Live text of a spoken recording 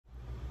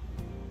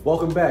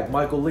Welcome back,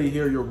 Michael Lee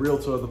here, your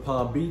realtor of the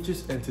Palm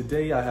Beaches, and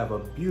today I have a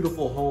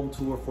beautiful home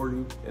tour for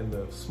you in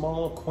the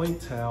small,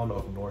 quaint town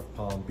of North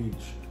Palm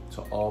Beach.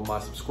 To all my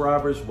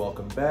subscribers,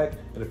 welcome back,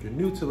 and if you're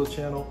new to the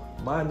channel,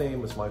 my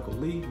name is Michael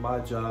Lee. My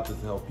job is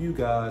to help you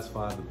guys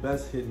find the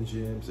best hidden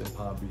gems in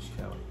Palm Beach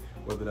County,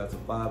 whether that's a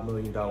 $5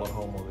 million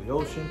home on the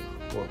ocean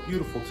or a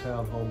beautiful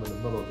town home in the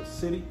middle of the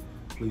city.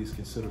 Please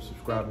consider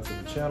subscribing to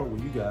the channel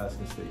where you guys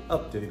can stay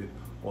updated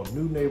on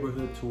new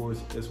neighborhood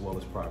tours as well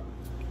as properties.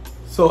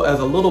 So as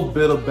a little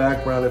bit of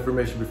background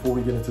information before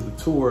we get into the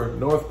tour,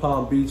 North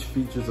Palm Beach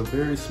features a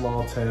very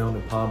small town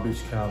in Palm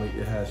Beach County.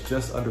 It has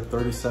just under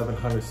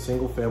 3,700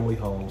 single family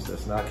homes.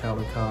 That's not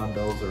counting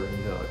condos or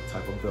any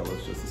type of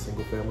villas, just the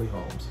single family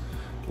homes.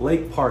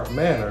 Lake Park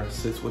Manor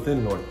sits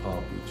within North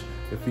Palm Beach.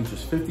 It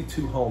features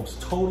 52 homes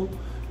total,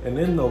 and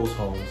in those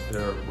homes,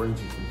 they're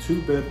ranging from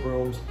 2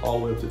 bedrooms all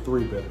the way up to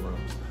 3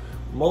 bedrooms.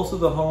 Most of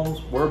the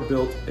homes were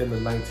built in the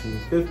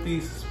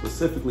 1950s,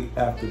 specifically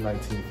after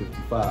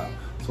 1955.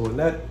 So in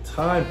that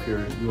time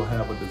period, you'll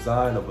have a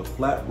design of a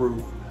flat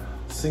roof,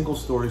 single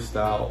story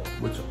style,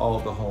 which all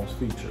of the homes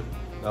feature.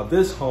 Now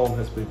this home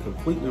has been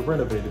completely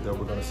renovated that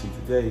we're gonna see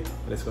today,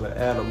 and it's gonna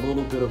add a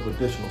little bit of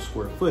additional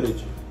square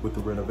footage with the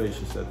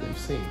renovations that they've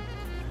seen.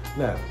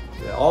 Now,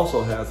 it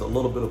also has a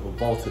little bit of a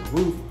vaulted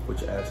roof,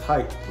 which adds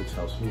height, which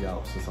helps me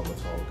out since I'm a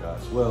tall guy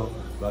as well,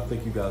 but I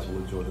think you guys will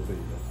enjoy the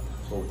video.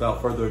 So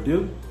without further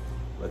ado,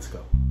 let's go.